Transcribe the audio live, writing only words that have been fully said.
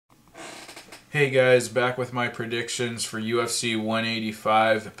Hey guys, back with my predictions for UFC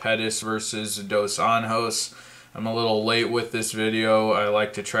 185, Pettis versus Dos Anjos. I'm a little late with this video. I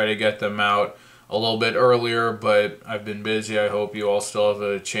like to try to get them out a little bit earlier, but I've been busy. I hope you all still have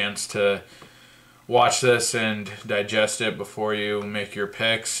a chance to watch this and digest it before you make your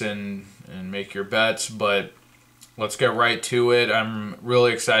picks and make your bets. But let's get right to it. I'm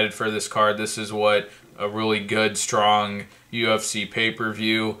really excited for this card. This is what a really good, strong UFC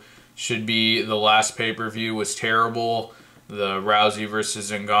pay-per-view should be. The last pay-per-view was terrible. The Rousey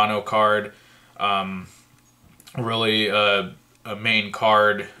versus Ngannou card, really a main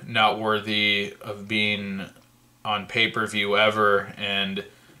card, not worthy of being on pay-per-view ever, and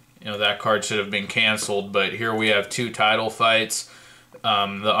that card should have been canceled. But here we have two title fights. The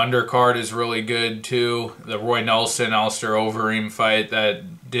undercard is really good too. The Roy Nelson, Alistair Overeem fight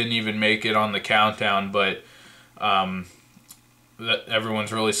that didn't even make it on the countdown, but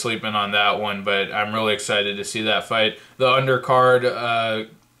everyone's really sleeping on that one, but I'm really excited to see that fight. The undercard,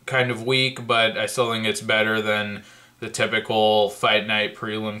 kind of weak, but I still think it's better than the typical fight night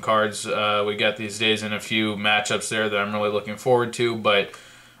prelim cards we get these days, and a few matchups there that I'm really looking forward to. But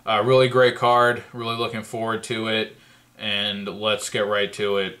really great card, really looking forward to it, and let's get right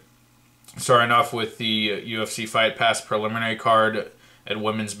to it. Starting off with the UFC Fight Pass preliminary card at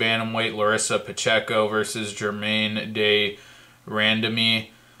women's bantamweight, Larissa Pacheco versus Germaine de Randamie.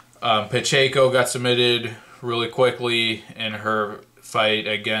 Pacheco got submitted really quickly in her fight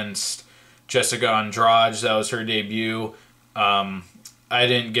against Jessica Andrade. That was her debut. I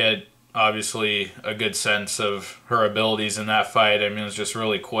didn't get, obviously, a good sense of her abilities in that fight. I mean, it was just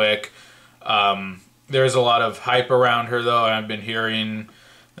really quick. There's a lot of hype around her, though, and I've been hearing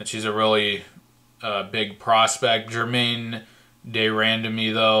that she's a really big prospect. Germaine de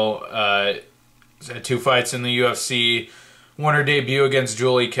Randamie, though, had two fights in the UFC. Won her debut against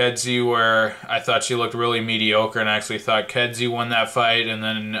Julie Kedzie, where I thought she looked really mediocre, and I actually thought Kedzie won that fight. And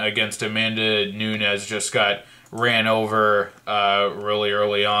then against Amanda Nunes, just got ran over really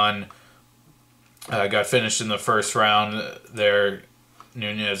early on. Got finished in the first round there.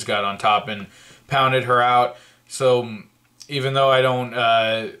 Nunes got on top and pounded her out. So even though I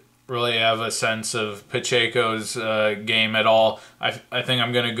don't really have a sense of Pacheco's game at all, I think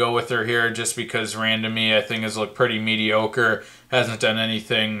I'm going to go with her here just because Randamie, I think, has looked pretty mediocre. Hasn't done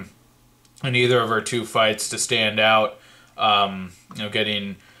anything in either of her two fights to stand out.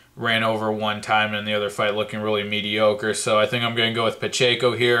 Getting ran over one time and the other fight looking really mediocre. So I think I'm going to go with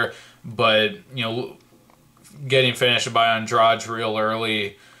Pacheco here. But, getting finished by Andrade real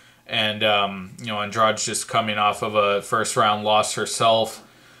early, and, Andrade's just coming off of a first-round loss herself.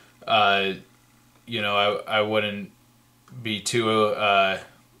 I wouldn't be too, I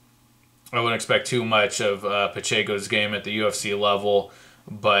wouldn't expect too much of Pacheco's game at the UFC level,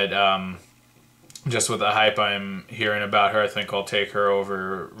 but just with the hype I'm hearing about her, I think I'll take her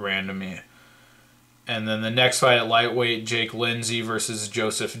over Randamie. And then the next fight at lightweight, Jake Lindsay versus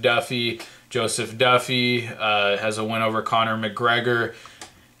Joseph Duffy. Joseph Duffy has a win over Conor McGregor,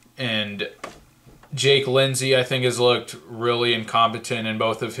 and Jake Lindsay, I think, has looked really incompetent in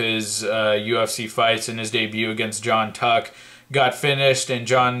both of his UFC fights. In his debut against John Tuck, got finished, and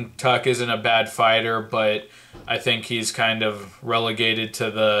John Tuck isn't a bad fighter, but I think he's kind of relegated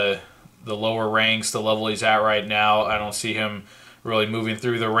to the lower ranks, the level he's at right now. I don't see him really moving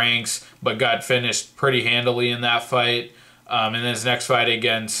through the ranks, but got finished pretty handily in that fight. And then his next fight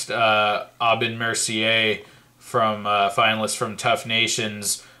against Aubin Mercier, from finalist from Tough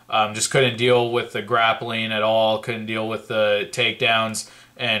Nations, just couldn't deal with the grappling at all, couldn't deal with the takedowns,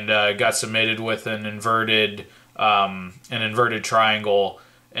 and got submitted with an inverted triangle,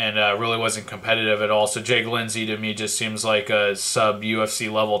 and really wasn't competitive at all. So Jake Lindsay, to me, just seems like a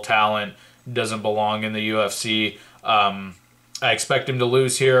sub-UFC level talent, doesn't belong in the UFC. I expect him to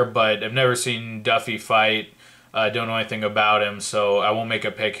lose here, but I've never seen Duffy fight. Don't know anything about him, so I won't make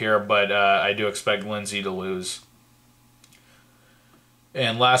a pick here, but I do expect Lindsay to lose.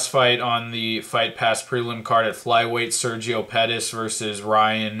 And last fight on the Fight Pass prelim card at flyweight, Sergio Pettis versus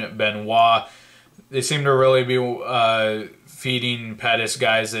Ryan Benoit. They seem to really be feeding Pettis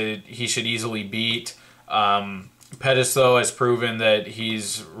guys that he should easily beat. Pettis, though, has proven that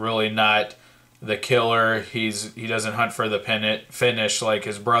he's really not the killer. He doesn't hunt for the finish like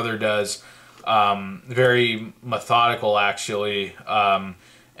his brother does. Very methodical, actually. And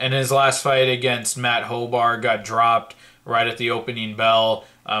his last fight against Matt Hobart got dropped right at the opening bell,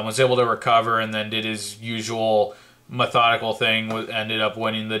 was able to recover, and then did his usual methodical thing, ended up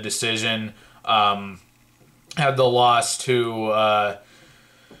winning the decision. Had the loss to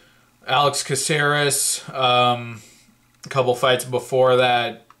Alex Caceres a couple fights before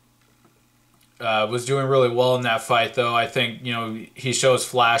that. was doing really well in that fight, though. I think, he shows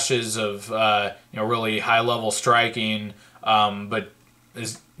flashes of, really high-level striking, but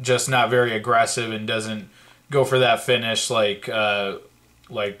is just not very aggressive and doesn't go for that finish like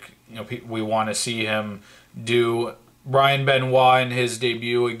we want to see him do. Brian Benoit in his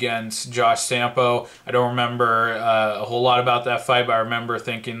debut against Josh Sampo, I don't remember a whole lot about that fight, but I remember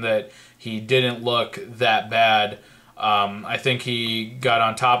thinking that he didn't look that bad. I think he got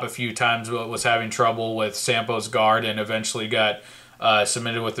on top a few times, but was having trouble with Sampo's guard and eventually got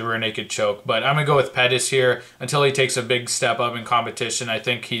submitted with the rear naked choke. But I'm going to go with Pettis here until he takes a big step up in competition. I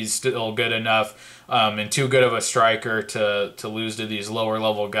think he's still good enough and too good of a striker to lose to these lower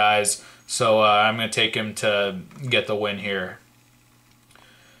level guys. So I'm going to take him to get the win here.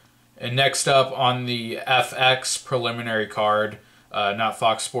 And next up on the FX preliminary card, not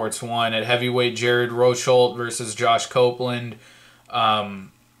Fox Sports 1, at heavyweight, Jared Rosholt versus Josh Copeland.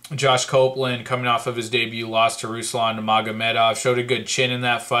 Josh Copeland, coming off of his debut loss to Ruslan Magomedov, showed a good chin in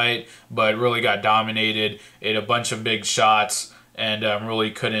that fight, but really got dominated. Ate a bunch of big shots and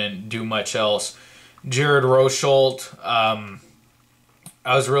really couldn't do much else. Jared Rosholt,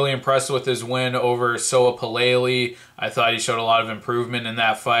 I was really impressed with his win over Soa Paleli. I thought he showed a lot of improvement in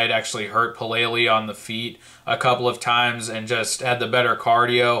that fight. Actually hurt Paleli on the feet a couple of times and just had the better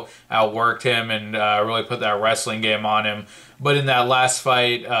cardio, outworked him, and really put that wrestling game on him. But in that last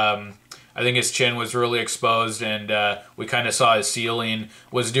fight, I think his chin was really exposed, and we kind of saw his ceiling.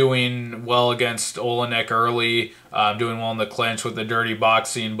 Was doing well against Olenek early, doing well in the clinch with the dirty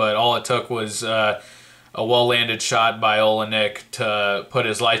boxing, but all it took was a well-landed shot by Olenek to put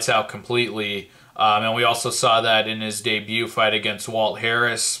his lights out completely. And we also saw that in his debut fight against Walt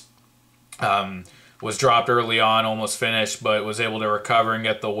Harris. Was dropped early on, almost finished, but was able to recover and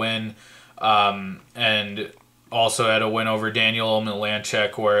get the win. And also had a win over Daniel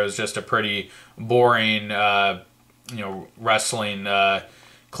Milanchek, where it was just a pretty boring, wrestling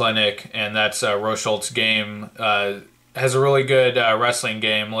clinic. And that's Rosholt's game. Has a really good wrestling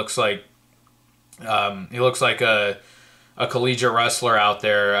game. He looks like a collegiate wrestler out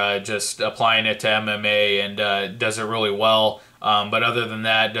there, just applying it to MMA, and does it really well. But other than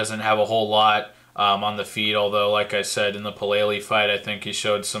that, doesn't have a whole lot on the feet. Although, like I said, in the Paleli fight, I think he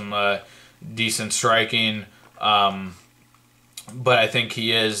showed some decent striking. But I think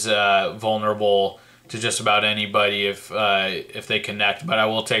he is vulnerable to just about anybody if they connect. But I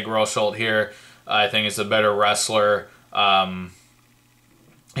will take Rosholt here. I think he's a better wrestler.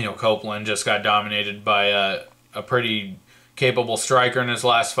 Copeland just got dominated by a pretty capable striker in his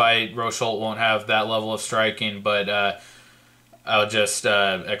last fight. Rosholt won't have that level of striking, but I'll just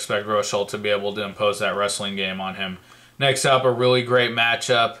expect Rosholt to be able to impose that wrestling game on him. Next up, a really great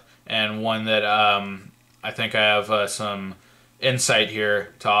matchup, and one that I think I have some insight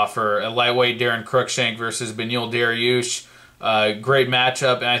here to offer. A lightweight, Darren Cruickshank versus Beneil Dariush. Great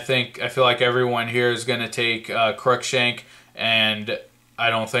matchup, and I feel like everyone here is going to take Cruickshank, and I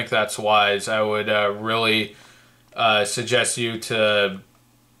don't think that's wise. I would really suggest you to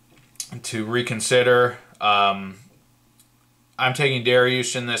reconsider. I'm taking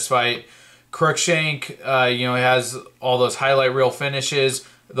Dariush in this fight. Cruickshank, has all those highlight reel finishes.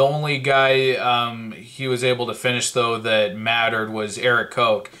 The only guy he was able to finish, though, that mattered was Eric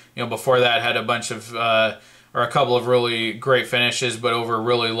Koch. Before that, had a bunch of or a couple of really great finishes, but over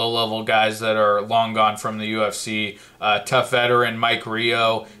really low-level guys that are long gone from the UFC. Tough veteran Mike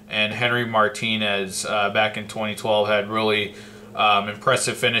Rio and Henry Martinez back in 2012 had really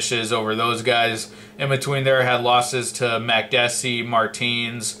impressive finishes over those guys. In between there, had losses to Makdessi,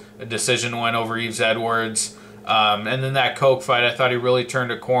 Martins, a decision win over Yves Edwards. And then that Koch fight, I thought he really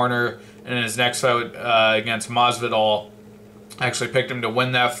turned a corner. And in his next fight against Masvidal, actually picked him to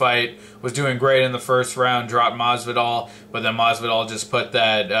win that fight. Was doing great in the first round, dropped Masvidal, but then Masvidal just put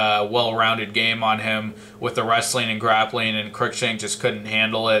that well-rounded game on him with the wrestling and grappling, and Cruickshank just couldn't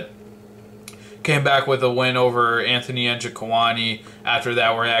handle it. Came back with a win over Anthony Njokuani after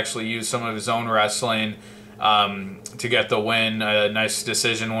that, where he actually used some of his own wrestling to get the win. A nice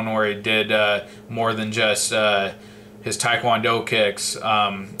decision one where he did more than just his taekwondo kicks.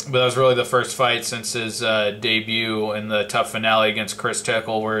 But that was really the first fight since his debut in the tough finale against Chris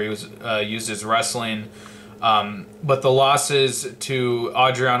Tickle, where he was used his wrestling. But the losses to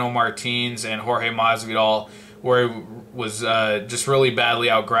Adriano Martins and Jorge Masvidal, where he was just really badly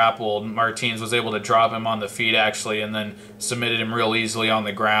out-grappled. Martins was able to drop him on the feet, actually, and then submitted him real easily on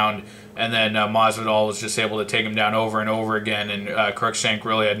the ground. And then Masvidal was just able to take him down over and over again, and Cruickshank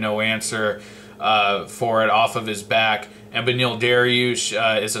really had no answer for it off of his back. And Beneil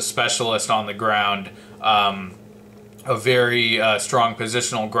Dariush is a specialist on the ground. a very strong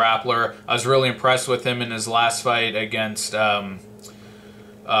positional grappler. I was really impressed with him in his last fight against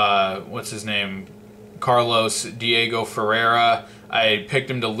what's his name, Carlos Diego Ferreira. I picked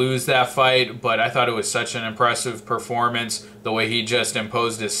him to lose that fight, but I thought it was such an impressive performance. The way he just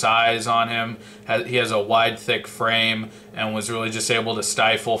imposed his size on him. He has a wide, thick frame and was really just able to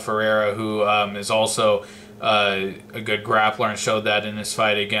stifle Ferreira, who is also a good grappler, and showed that in his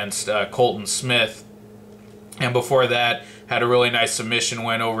fight against Colton Smith. And before that, had a really nice submission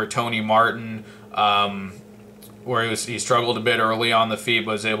win over Tony Martin, where he struggled a bit early on the feet,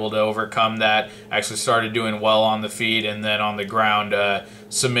 but was able to overcome that. Actually started doing well on the feet, and then on the ground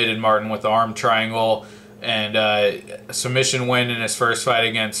submitted Martin with the arm triangle. And a submission win in his first fight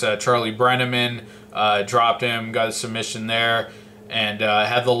against Charlie Brenneman. Dropped him, got a submission there. And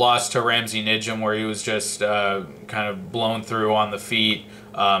had the loss to Ramsey Nijem, where he was just kind of blown through on the feet.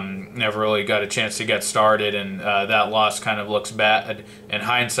 Never really got a chance to get started, and that loss kind of looks bad in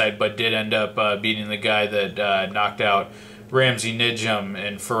hindsight, but did end up beating the guy that knocked out Ramsey Nijem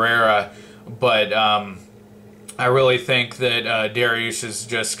and Ferreira. But I really think that Dariush is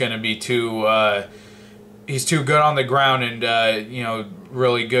just going to be he's too good on the ground, and you know,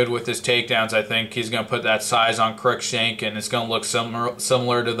 really good with his takedowns. I think he's going to put that size on Cruickshank, and it's going to look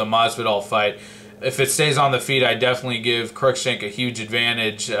similar to the Masvidal fight. If it stays on the feet, I definitely give Cruickshank a huge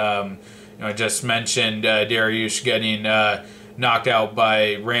advantage. You know, I just mentioned Dariush getting knocked out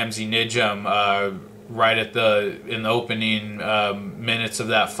by Ramsey Nijem right in the opening minutes of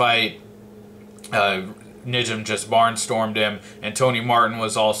that fight. Nijem just barnstormed him, and Tony Martin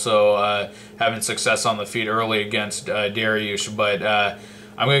was also having success on the feet early against Dariush. But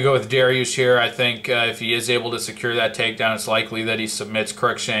I'm going to go with Dariush here. I think if he is able to secure that takedown, it's likely that he submits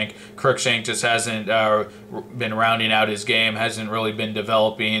Cruickshank. Cruickshank just hasn't been rounding out his game, hasn't really been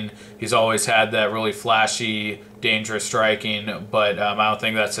developing. He's always had that really flashy, dangerous striking, but I don't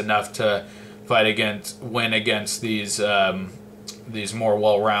think that's enough to win against these more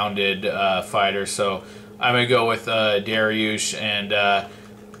well-rounded fighters. So I'm going to go with Dariush, and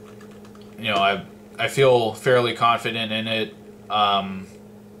you know, I feel fairly confident in it.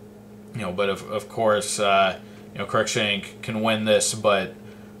 You know, but of course, you know, Cruickshank can win this, but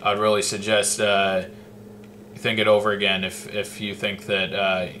I'd really suggest think it over again if you think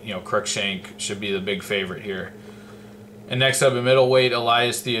that you know, Cruickshank should be the big favorite here. And next up at middleweight,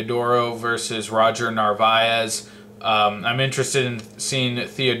 Elias Theodorou versus Roger Narvaez. I'm interested in seeing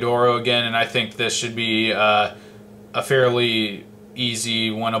Theodorou again, and I think this should be a fairly easy,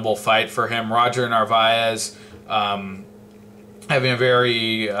 winnable fight for him. Roger Narvaez having a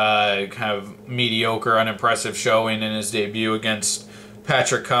very kind of mediocre, unimpressive showing in his debut against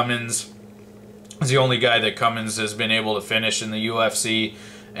Patrick Cummins. He's the only guy that Cummins has been able to finish in the UFC,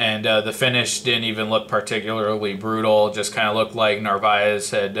 and the finish didn't even look particularly brutal. Just kind of looked like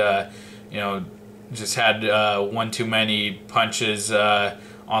Narvaez had, you know, just had one too many punches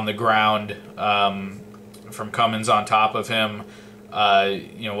on the ground from Cummins on top of him.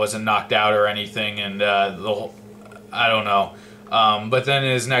 You know, wasn't knocked out or anything, and I don't know. But then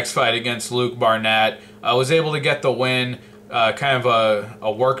in his next fight against Luke Barnett, was able to get the win. Kind of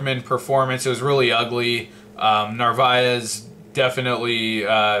a workman performance. It was really ugly. Narvaez definitely, you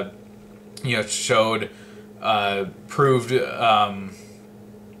know, proved.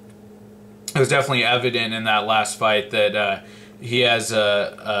 It was definitely evident in that last fight that he has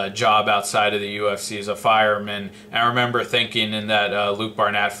a job outside of the UFC as a fireman. And I remember thinking in that Luke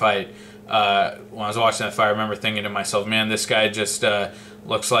Barnett fight, when I was watching that fight, I remember thinking to myself, man, this guy just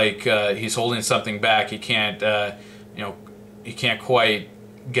looks like he's holding something back. He can't, you know, he can't quite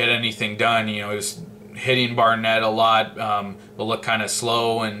get anything done. You know, he was hitting Barnett a lot, but looked kind of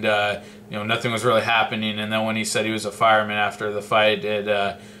slow, and you know, nothing was really happening. And then when he said he was a fireman after the fight,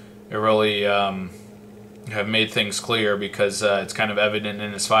 it really have made things clear, because it's kind of evident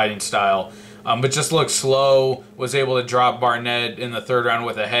in his fighting style. But just looked slow, was able to drop Barnett in the third round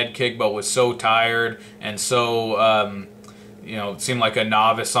with a head kick, but was so tired and so, you know, seemed like a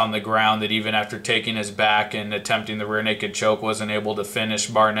novice on the ground that even after taking his back and attempting the rear naked choke, wasn't able to finish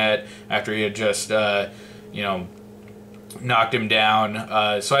Barnett after he had just, you know, knocked him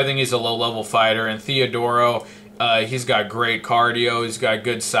down. So I think he's a low-level fighter. And Theodorou, he's got great cardio, he's got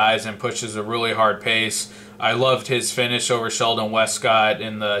good size, and pushes a really hard pace. I loved his finish over Sheldon Westcott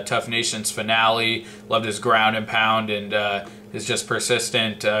in the Tough Nations finale. Loved his ground and pound and his just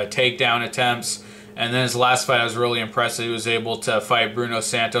persistent takedown attempts. And then his last fight, I was really impressed that he was able to fight Bruno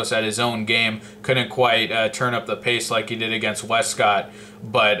Santos at his own game. Couldn't quite turn up the pace like he did against Westcott,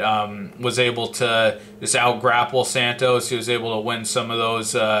 but was able to just out-grapple Santos. He was able to win some of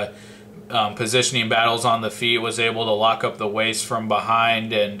those positioning battles on the feet, was able to lock up the waist from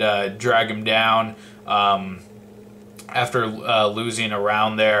behind and drag him down. After losing a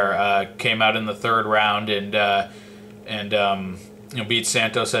round there, came out in the third round and beat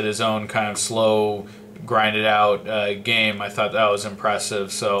Santos at his own kind of slow, grinded out game. I thought that was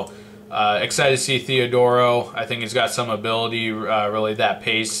impressive. So excited to see Theodorou. I think he's got some ability. Really, that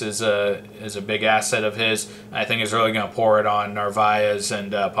pace is a big asset of his. I think he's really going to pour it on Narvaez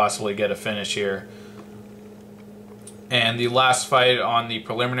and possibly get a finish here. And the last fight on the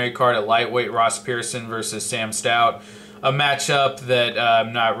preliminary card at lightweight, Ross Pearson versus Sam Stout. A matchup that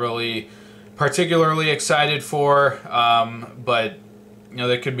I'm not really particularly excited for, but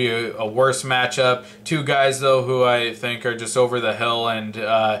there could be a worse matchup. Two guys, though, who I think are just over the hill and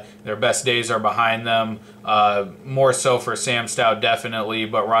their best days are behind them. More so for Sam Stout, definitely,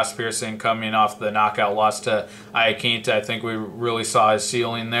 but Ross Pearson coming off the knockout loss to Iaquinta, I think we really saw his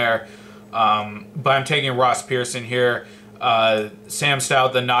ceiling there. But I'm taking Ross Pearson here. Sam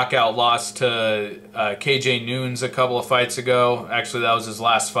Stout, the knockout loss to KJ Nunes a couple of fights ago. Actually, that was his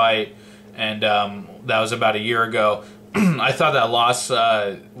last fight, and that was about a year ago. I thought that loss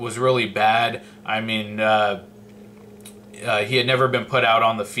was really bad. I mean, he had never been put out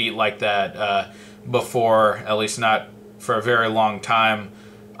on the feet like that before, at least not for a very long time.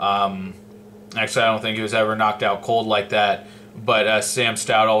 Actually, I don't think he was ever knocked out cold like that. But Sam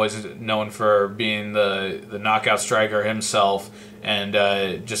Stout, always known for being the knockout striker himself, and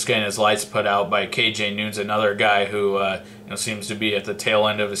just getting his lights put out by KJ Nunes, another guy who seems to be at the tail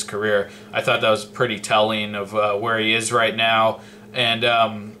end of his career. I thought that was pretty telling of where he is right now. And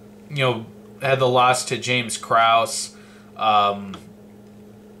had the loss to James Krause a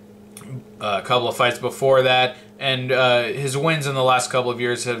couple of fights before that. And his wins in the last couple of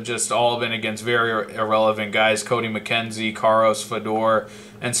years have just all been against very irrelevant guys. Cody McKenzie, Carlos Fedor,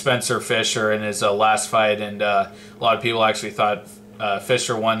 and Spencer Fisher in his last fight. And a lot of people actually thought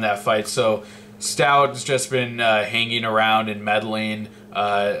Fisher won that fight. So Stout's just been hanging around and meddling.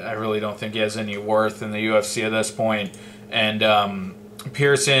 I really don't think he has any worth in the UFC at this point. And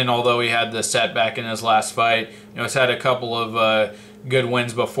Pearson, although he had the setback in his last fight, has had a couple of good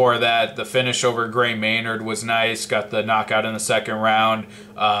wins before that. The finish over Gray Maynard was nice. Got the knockout in the second round.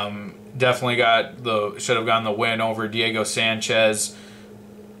 Definitely should have gotten the win over Diego Sanchez.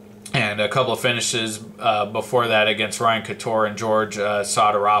 And a couple of finishes before that against Ryan Couture and George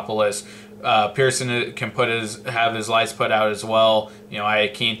Soteropoulos. Pearson can have his lights put out as well.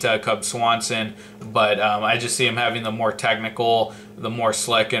 Iaquinta, Cub Swanson. But I just see him having the more technical, the more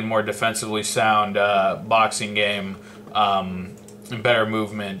slick, and more defensively sound boxing game. And better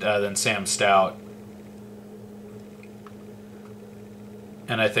movement than Sam Stout.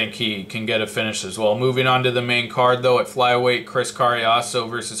 And I think he can get a finish as well. Moving on to the main card, though, at flyweight, Chris Cariaso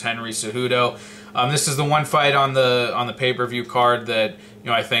versus Henry Cejudo. This is the one fight on the pay-per-view card that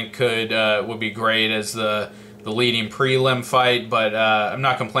I think would be great as the leading prelim fight, but I'm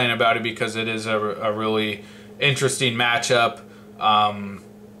not complaining about it because it is a really interesting matchup and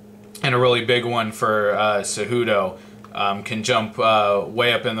a really big one for Cejudo. Can jump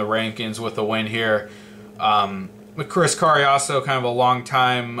way up in the rankings with a win here. With Chris Cariaso, kind of a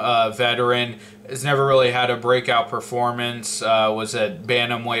long-time veteran, has never really had a breakout performance. Was at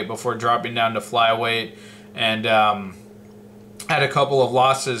bantamweight before dropping down to flyweight, and had a couple of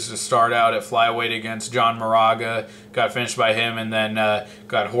losses to start out at flyweight against John Moraga. Got finished by him, and then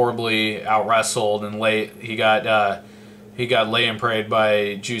got horribly out-wrestled, and he got lay-and-prayed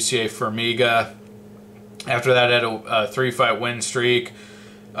by Jussier Formiga. After that, had a 3-fight win streak.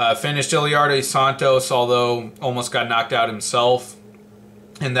 Finished Iliardo Santos, although almost got knocked out himself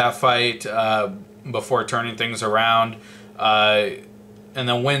in that fight before turning things around. And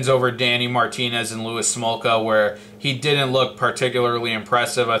then wins over Danny Martinez and Louis Smolka, where he didn't look particularly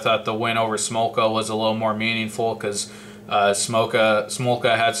impressive. I thought the win over Smolka was a little more meaningful because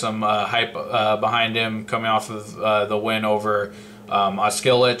Smolka had some hype behind him coming off of the win over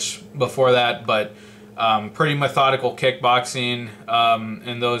Oskilic before that, but pretty methodical kickboxing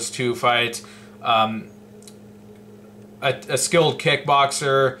in those two fights. A skilled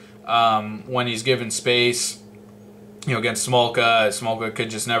kickboxer when he's given space. Against Smolka could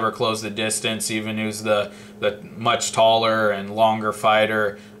just never close the distance, even who's the much taller and longer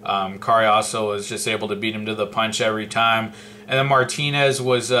fighter. Cariaso was just able to beat him to the punch every time. And then Martinez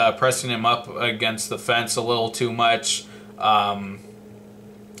was pressing him up against the fence a little too much.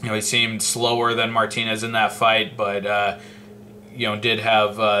 He seemed slower than Martinez in that fight, but did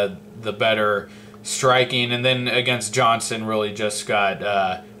have the better striking. And then against Johnson, really just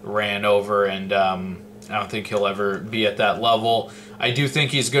got ran over, and I don't think he'll ever be at that level. I do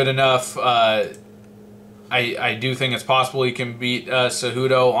think he's good enough. I do think it's possible he can beat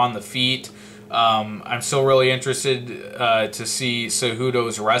Cejudo on the feet. I'm still really interested to see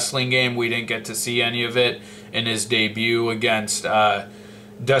Cejudo's wrestling game. We didn't get to see any of it in his debut against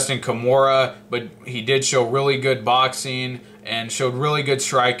Dustin Kimura, but he did show really good boxing and showed really good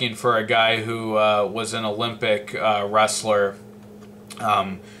striking for a guy who was an Olympic wrestler.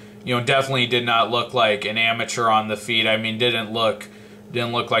 You know, definitely did not look like an amateur on the feet. I mean, didn't look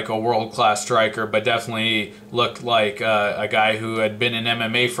like a world-class striker, but definitely looked like a guy who had been in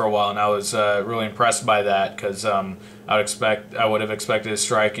MMA for a while, and I was really impressed by that, because I would have expected his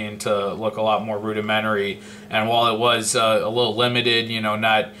striking to look a lot more rudimentary. And while it was a little limited, you know,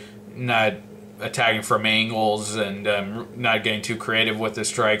 not attacking from angles and not getting too creative with the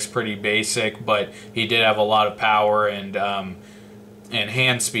strikes, pretty basic, but he did have a lot of power and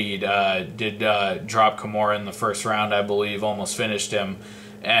hand speed. Did drop Kimura in the first round, I believe, almost finished him.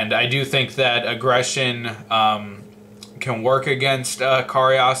 And I do think that aggression can work against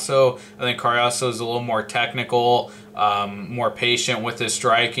Cariaso. I think Cariaso is a little more technical, more patient with his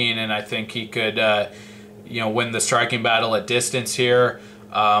striking, and I think he could you know, win the striking battle at distance here.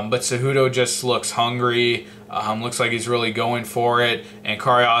 But Cejudo just looks hungry, looks like he's really going for it, and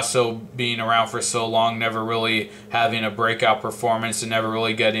Cariaso, being around for so long, never really having a breakout performance and never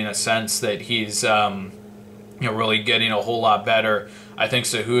really getting a sense that he's you know, really getting a whole lot better. I think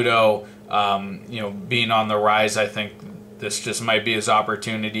Cejudo, you know, being on the rise, I think this just might be his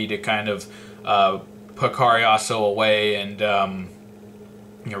opportunity to kind of put Cariaso away and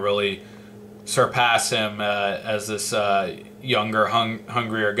you know, really surpass him as this younger,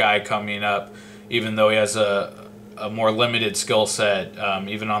 hungrier guy coming up, even though he has a more limited skill set,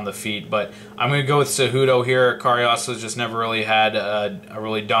 even on the feet. But I'm going to go with Cejudo here. Cariaso's just never really had a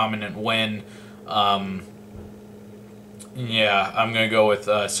really dominant win. Yeah, I'm going to go with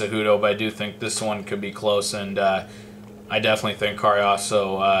Cejudo, but I do think this one could be close, and I definitely think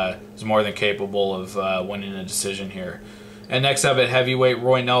Cariaso is more than capable of winning a decision here. And next up at heavyweight,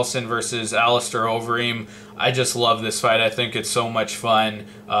 Roy Nelson versus Alistair Overeem. I just love this fight. I think it's so much fun.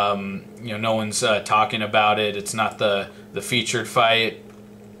 You know, no one's talking about it. It's not the featured fight,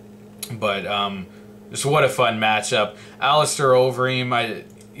 but just what a fun matchup. Alistair Overeem,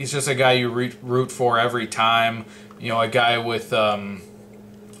 he's just a guy you root for every time. You know, a guy with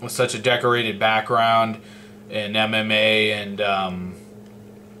such a decorated background in MMA and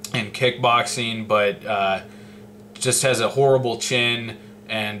kickboxing, but just has a horrible chin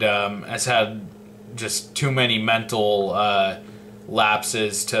and has had just too many mental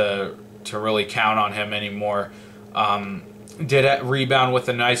lapses to really count on him anymore. Did rebound with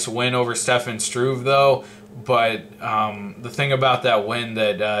a nice win over Stefan Struve though, but the thing about that win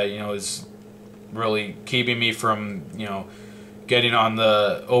that you know, is really keeping me from, you know, getting on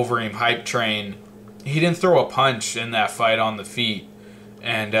the Overeem hype train, he didn't throw a punch in that fight on the feet,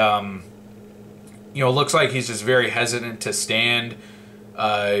 and you know, it looks like he's just very hesitant to stand.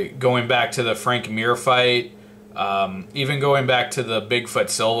 Going back to the Frank Mir fight, even going back to the Bigfoot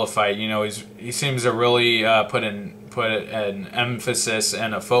Silva fight, you know, he seems to really put an emphasis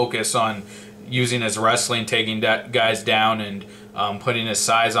and a focus on using his wrestling, taking guys down and putting his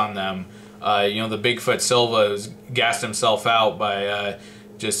size on them. You know, the Bigfoot Silva has gassed himself out by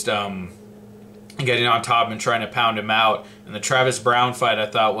just getting on top and trying to pound him out. And the Travis Brown fight, I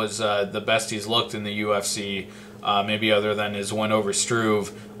thought, was the best he's looked in the UFC, maybe other than his win over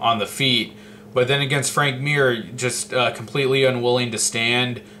Struve on the feet. But then against Frank Mir, just completely unwilling to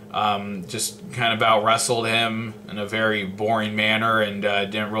stand, just kind of out-wrestled him in a very boring manner and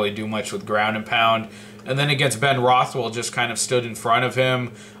didn't really do much with ground and pound. And then against Ben Rothwell, just kind of stood in front of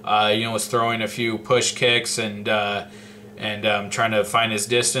him, you know, was throwing a few push kicks and trying to find his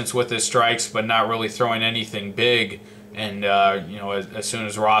distance with his strikes, but not really throwing anything big. And you know, as soon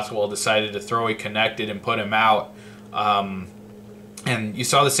as Rothwell decided to throw, he connected and put him out. And you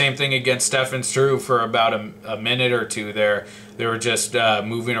saw the same thing against Stefan Struve for about a minute or two there. They were just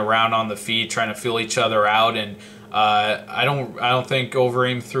moving around on the feet, trying to feel each other out. And I don't think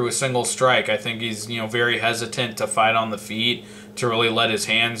Overeem threw a single strike. I think he's, you know, very hesitant to fight on the feet, to really let his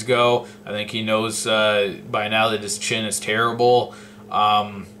hands go. I think he knows by now that his chin is terrible.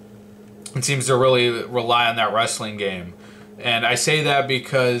 And seems to really rely on that wrestling game. And I say that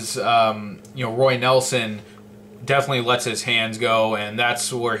because you know, Roy Nelson definitely lets his hands go, and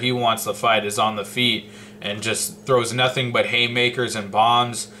that's where he wants the fight, is on the feet, and just throws nothing but haymakers and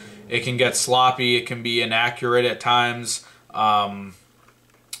bombs. It can get sloppy, it can be inaccurate at times,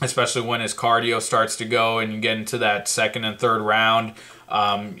 especially when his cardio starts to go and you get into that second and third round.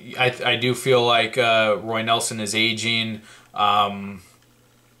 I do feel like Roy Nelson is aging.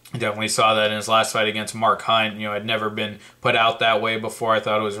 Definitely saw that in his last fight against Mark Hunt. You know, I'd never been put out that way before.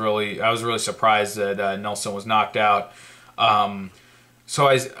 I was really surprised that Nelson was knocked out. So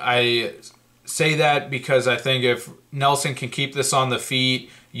I say that because I think if Nelson can keep this on the feet,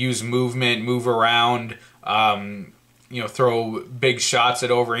 use movement, move around, you know, throw big shots at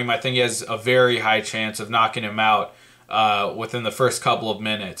Overeem, I think he has a very high chance of knocking him out within the first couple of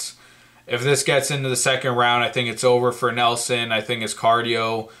minutes. If this gets into the second round, I think it's over for Nelson. I think his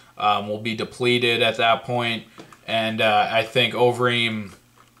cardio will be depleted at that point. And I think Overeem,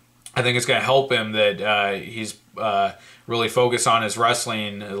 I think it's going to help him that he's really focused on his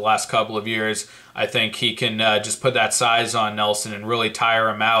wrestling the last couple of years. I think he can just put that size on Nelson and really tire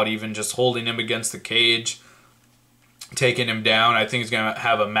him out, even just holding him against the cage, taking him down. I think he's going to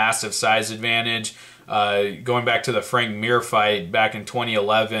have a massive size advantage. Going back to the Frank Mir fight back in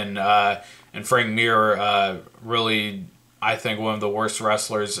 2011, and Frank Mir really, I think, one of the worst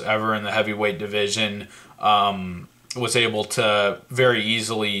wrestlers ever in the heavyweight division, was able to very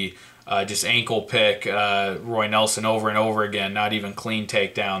easily just ankle pick Roy Nelson over and over again, not even clean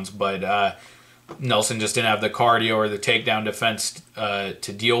takedowns, but Nelson just didn't have the cardio or the takedown defense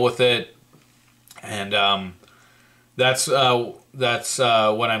to deal with it. And that's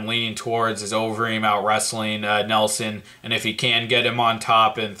what I'm leaning towards, is Overeem out wrestling Nelson. And if he can get him on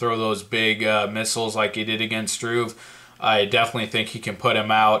top and throw those big missiles like he did against Struve, I definitely think he can put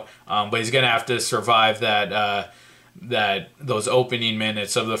him out. But he's going to have to survive those opening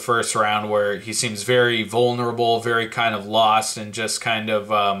minutes of the first round where he seems very vulnerable, very kind of lost, and just kind of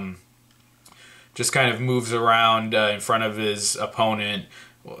moves around in front of his opponent,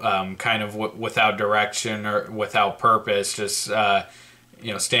 kind of without direction or without purpose, just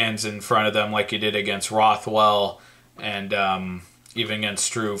you know, stands in front of them like he did against Rothwell and even against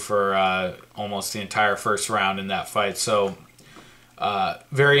Struve for almost the entire first round in that fight. So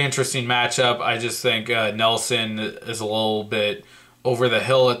very interesting matchup. I just think Nelson is a little bit over the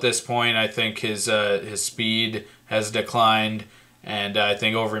hill at this point. I think his speed has declined, and I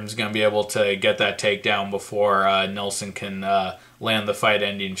think Overeem's going to be able to get that takedown before Nelson can land the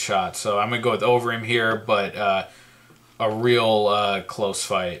fight-ending shot. So I'm going to go with Overeem here, but a real close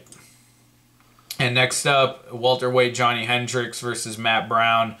fight. And next up, welterweight Johnny Hendricks versus Matt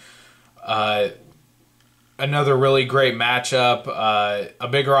Brown. Another really great matchup. A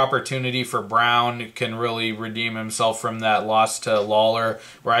bigger opportunity for Brown, can really redeem himself from that loss to Lawler,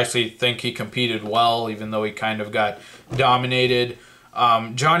 where I actually think he competed well, even though he kind of got dominated.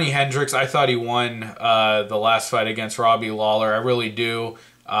 Johnny Hendricks, I thought he won the last fight against Robbie Lawler. I really do.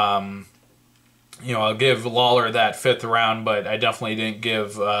 You know, I'll give Lawler that 5th round, but I definitely didn't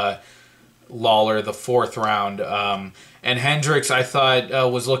give Lawler the 4th round. And Hendricks, I thought,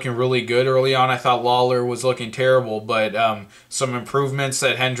 was looking really good early on. I thought Lawler was looking terrible, but some improvements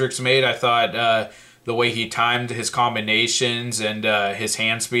that Hendricks made. I thought the way he timed his combinations and his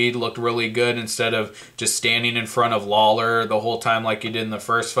hand speed looked really good. Instead of just standing in front of Lawler the whole time like he did in the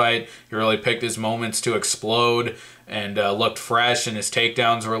first fight, he really picked his moments to explode and looked fresh, and his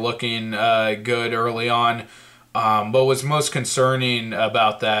takedowns were looking good early on. But what's most concerning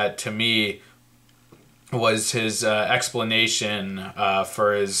about that to me was his explanation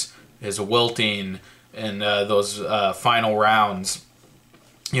for his wilting in those final rounds.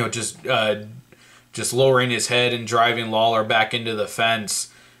 You know, just lowering his head and driving Lawler back into the fence,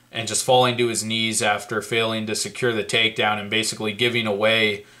 and just falling to his knees after failing to secure the takedown, and basically giving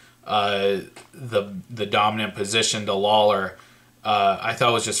away the dominant position to Lawler. I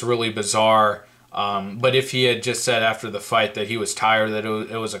thought was just really bizarre. But if he had just said after the fight that he was tired, that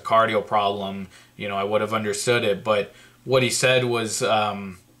it was a cardio problem, you know, I would have understood it. But what he said was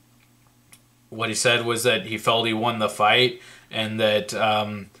that he felt he won the fight, and that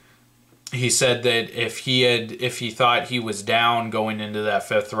he said that if he thought he was down going into that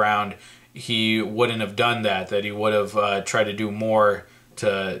 5th round, he wouldn't have done that. That he would have tried to do more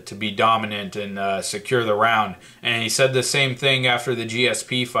to be dominant and secure the round. And he said the same thing after the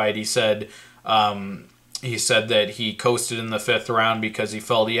GSP fight. He said that he coasted in the 5th round because he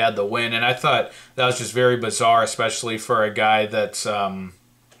felt he had the win. And I thought that was just very bizarre, especially for a guy that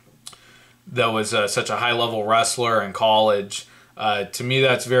was such a high-level wrestler in college. To me,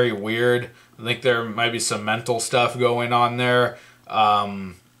 that's very weird. I think there might be some mental stuff going on there.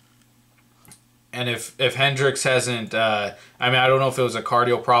 And if Hendricks hasn't, I mean, I don't know if it was a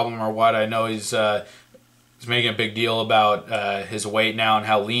cardio problem or what. I know he's making a big deal about his weight now and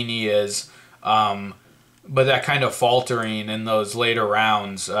how lean he is. But that kind of faltering in those later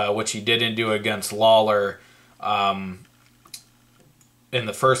rounds, which he didn't do against Lawler, in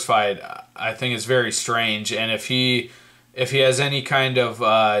the first fight, I think is very strange. And if he has any kind of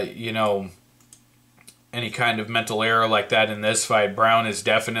any kind of mental error like that in this fight, Brown is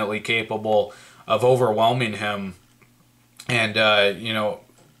definitely capable of overwhelming him. And I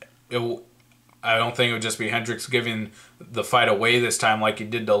don't think it would just be Hendricks giving the fight away this time like he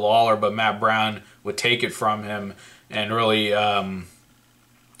did to Lawler, but Matt Brown would take it from him and really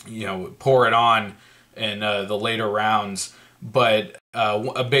pour it on in the later rounds. But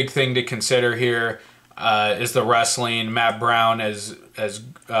a big thing to consider here is the wrestling. Matt Brown, as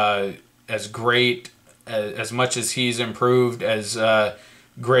great as much as he's improved, as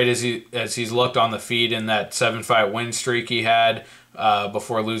great as he's looked on the feet in that 7-fight win streak he had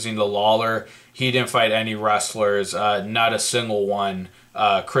before losing to Lawler, he didn't fight any wrestlers, not a single one.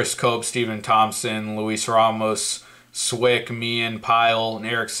 Chris Cope, Stephen Thompson, Luis Ramos, Swick, Meehan, Pyle, and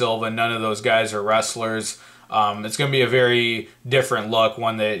Eric Silva, none of those guys are wrestlers. It's going to be a very different look,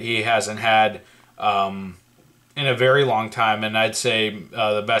 one that he hasn't had in a very long time, and I'd say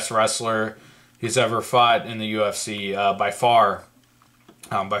the best wrestler he's ever fought in the UFC by far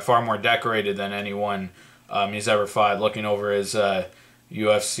more decorated than anyone he's ever fought. Looking over his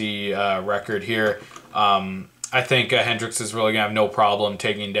UFC record here, I think Hendricks is really going to have no problem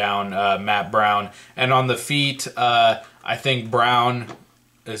taking down Matt Brown. And on the feet, I think Brown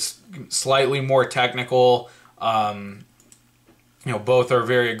is slightly more technical. Both are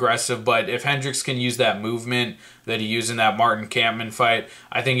very aggressive, but if Hendricks can use that movement that he used in that Martin Kampmann fight,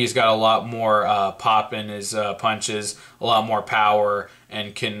 I think he's got a lot more pop in his punches, a lot more power,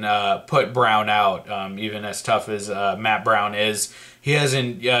 and can put Brown out, even as tough as Matt Brown is. He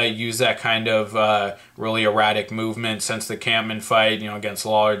hasn't used that kind of really erratic movement since the Kampmann fight, against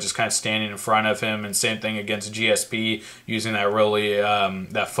Lawler, just kind of standing in front of him, and same thing against GSP, using that really,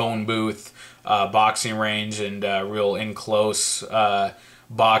 that phone booth boxing range and real in-close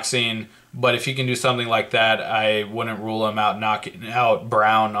boxing. But if he can do something like that, I wouldn't rule him out knocking out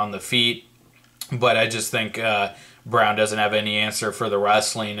Brown on the feet. But I just think Brown doesn't have any answer for the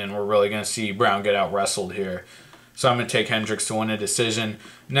wrestling, and we're really going to see Brown get out-wrestled here. So I'm going to take Hendricks to win a decision.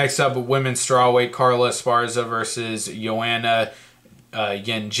 Next up, women's strawweight, Carla Esparza versus Joanna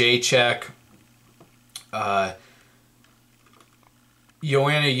Jedrzejczyk.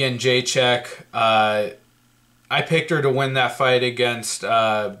 Joanna Jedrzejczyk, I picked her to win that fight against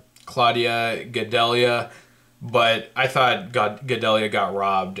Claudia Gadelha, but I thought Gadelha got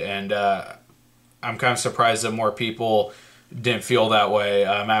robbed, and I'm kind of surprised that more people didn't feel that way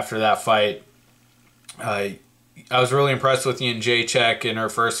after that fight. I was really impressed with Jedrzejczyk in her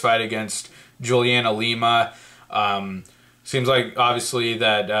first fight against Juliana Lima. Seems like obviously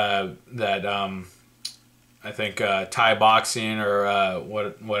that I think Thai boxing or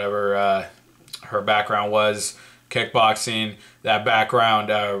whatever her background was, kickboxing, that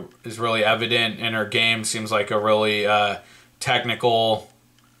background is really evident in her game. Seems like a really technical,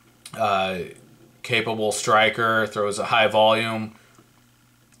 capable striker, throws a high volume.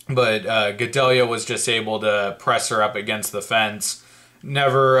 But Gadelha was just able to press her up against the fence.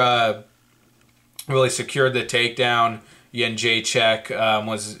 Never really secured the takedown. Jedrzejczyk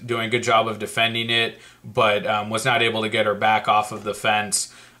was doing a good job of defending it, but was not able to get her back off of the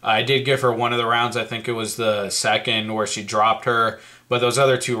fence. I did give her one of the rounds, I think it was the second, where she dropped her. But those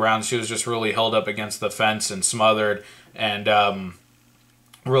other two rounds, she was just really held up against the fence and smothered, and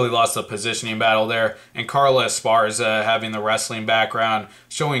really lost the positioning battle there. And Carla Esparza, having the wrestling background,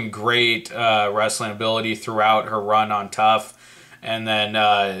 showing great wrestling ability throughout her run on Tough. And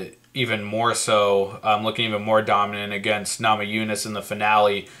then even more so, looking even more dominant against Namajunas in the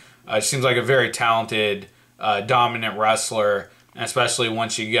finale. She seems like a very talented, dominant wrestler, and especially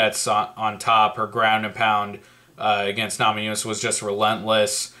once she gets on top. Her ground and pound against Namajunas was just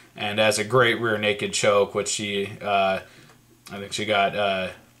relentless, and has a great rear naked choke, which she, I think she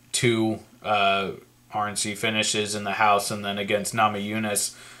got 2 RNC finishes in the house, and then against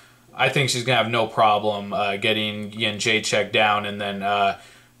Namajunas. I think she's going to have no problem getting Jedrzejczyk down and then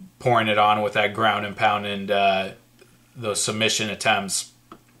pouring it on with that ground and pound and those submission attempts.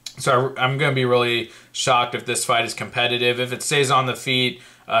 So I'm going to be really shocked if this fight is competitive. If it stays on the feet,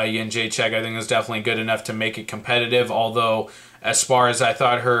 Jedrzejczyk I think is definitely good enough to make it competitive, although as far as I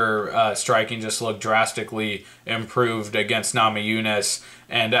thought her striking just looked drastically improved against Namajunas.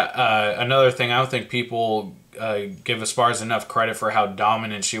 And another thing, I don't think people give Esparza enough credit for how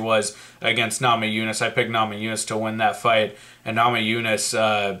dominant she was against Namajunas. I picked Namajunas to win that fight, and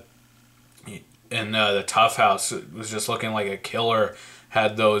Namajunas in the Tough House was just looking like a killer.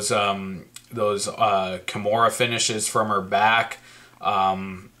 Had those Kimura finishes from her back.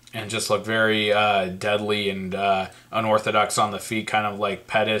 and just look very deadly and unorthodox on the feet, kind of like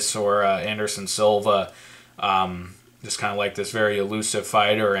Pettis or Anderson Silva. Just kind of like this very elusive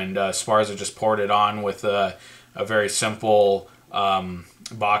fighter, and Esparza just poured it on with a very simple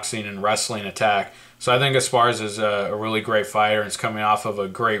boxing and wrestling attack. So I think Esparza is a really great fighter, and is coming off of a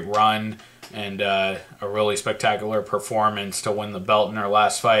great run and a really spectacular performance to win the belt in her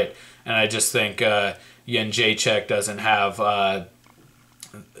last fight. And I just think Jedrzejczyk doesn't have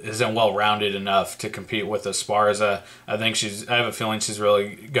isn't well rounded enough to compete with Esparza. I have a feeling she's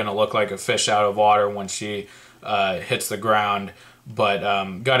really gonna look like a fish out of water when she hits the ground. But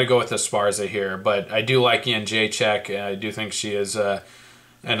got to go with Esparza here. But I do like Jedrzejczyk. I do think she is an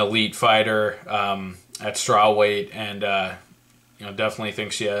elite fighter at strawweight, and definitely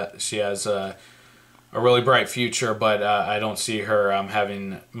think she has a really bright future. But I don't see her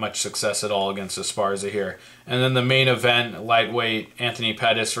having much success at all against Esparza here. And then the main event, lightweight, Anthony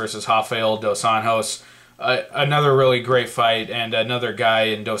Pettis versus Rafael dos Anjos. Another really great fight, and another guy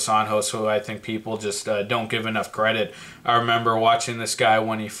in Dos Anjos who I think people just don't give enough credit. I remember watching this guy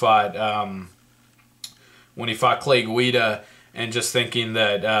when he fought Clay Guida, and just thinking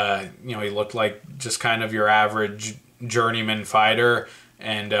that he looked like just kind of your average journeyman fighter,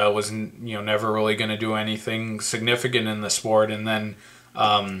 and was never really going to do anything significant in the sport. And then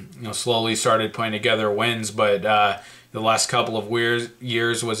slowly started putting together wins, but the last couple of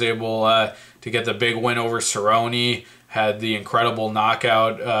years was able to get the big win over Cerrone, had the incredible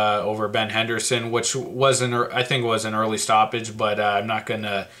knockout over Ben Henderson, which I think was an early stoppage, but I'm not going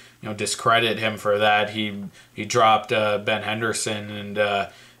to discredit him for that. He dropped Ben Henderson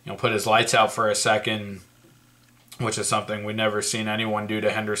and put his lights out for a second, which is something we've never seen anyone do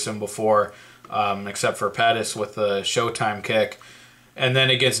to Henderson before, except for Pettis with the Showtime kick. And then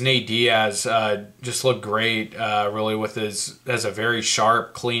against Nate Diaz, just looked great, really, has a very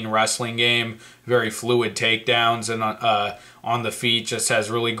sharp, clean wrestling game, very fluid takedowns, and on the feet just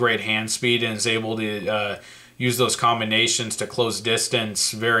has really great hand speed, and is able to use those combinations to close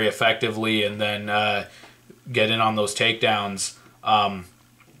distance very effectively, and then get in on those takedowns. I'm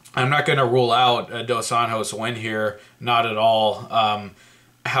not going to rule out a Dos Anjos win here, not at all.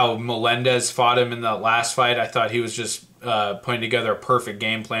 How Melendez fought him in the last fight, I thought he was just putting together a perfect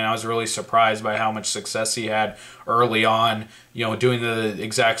game plan. I was really surprised by how much success he had early on, doing the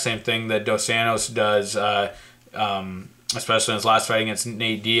exact same thing that Dos Anjos does, especially in his last fight against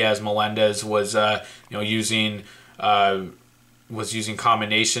Nate Diaz. Melendez was using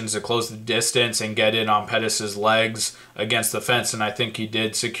combinations to close the distance and get in on Pettis' legs against the fence, and I think he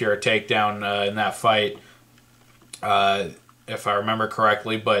did secure a takedown in that fight, if I remember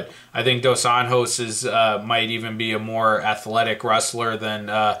correctly. But I think Dos Anjos might even be a more athletic wrestler than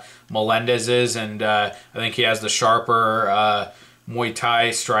Melendez is, and I think he has the sharper Muay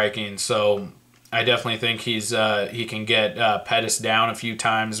Thai striking. So I definitely think he can get Pettis down a few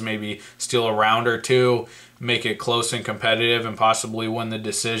times, maybe steal a round or two, make it close and competitive, and possibly win the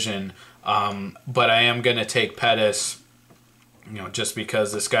decision. But I am going to take Pettis, just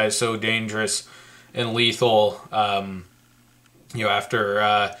because this guy is so dangerous and lethal. After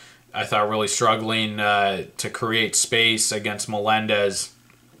I thought really struggling to create space against Melendez,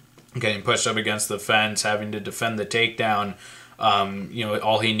 getting pushed up against the fence, having to defend the takedown.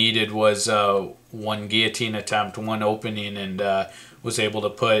 All he needed was one guillotine attempt, one opening, and was able to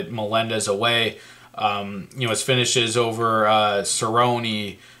put Melendez away. His finishes over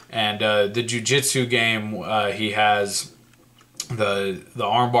Cerrone and the jiu-jitsu game, he has the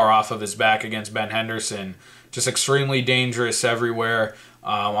armbar off of his back against Ben Henderson. Just extremely dangerous everywhere,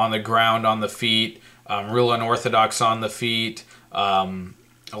 on the ground, on the feet, real unorthodox on the feet, a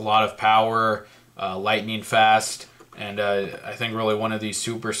lot of power, lightning fast, and I think really one of these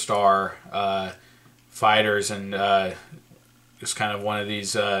superstar fighters, and just kind of one of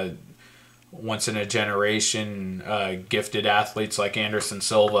these once-in-a-generation gifted athletes like Anderson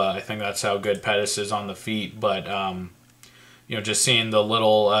Silva. I think that's how good Pettis is on the feet, but just seeing the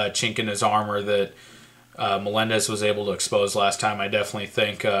little chink in his armor that Melendez was able to expose last time, I definitely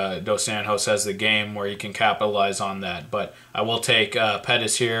think Dos Anjos has the game where he can capitalize on that. But I will take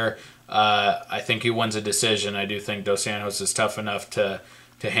Pettis here. I think he wins a decision. I do think Dos Anjos is tough enough to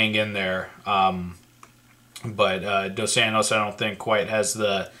hang in there. But Dos Anjos, I don't think quite has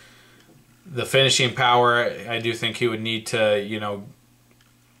the finishing power. I do think he would need to,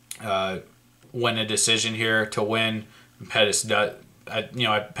 win a decision here to win. Pettis does.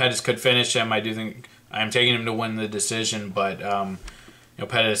 Pettis could finish him. I do think I'm taking him to win the decision, but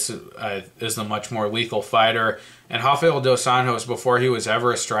Pettis is the much more lethal fighter. And Rafael dos Anjos, before he was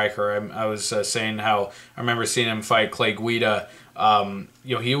ever a striker, I was saying how I remember seeing him fight Clay Guida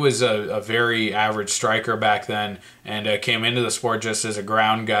You know, he was a very average striker back then, and came into the sport just as a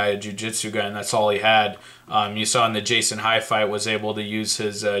ground guy, a jiu-jitsu guy, and that's all he had. You saw in the Jason High fight was able to use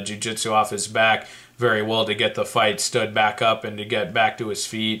his jiu-jitsu off his back very well to get the fight stood back up and to get back to his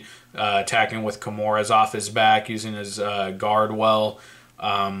feet, attacking with Kimuras off his back, using his guard well.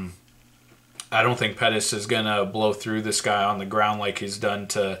 I don't think Pettis is going to blow through this guy on the ground like he's done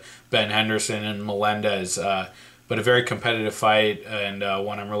to Ben Henderson and Melendez. But a very competitive fight, and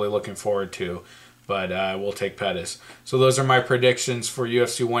one I'm really looking forward to. But we'll take Pettis. So those are my predictions for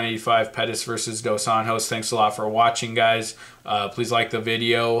UFC 185, Pettis versus Dos Anjos. Thanks a lot for watching, guys. Please like the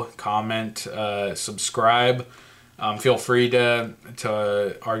video, comment, subscribe. Feel free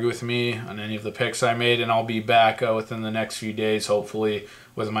to argue with me on any of the picks I made, and I'll be back within the next few days, hopefully,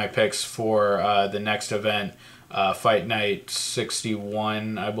 with my picks for the next event, Fight Night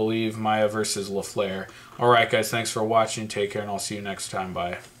 61, I believe, Maia versus LaFleur. All right, guys, thanks for watching. Take care, and I'll see you next time.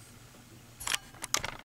 Bye.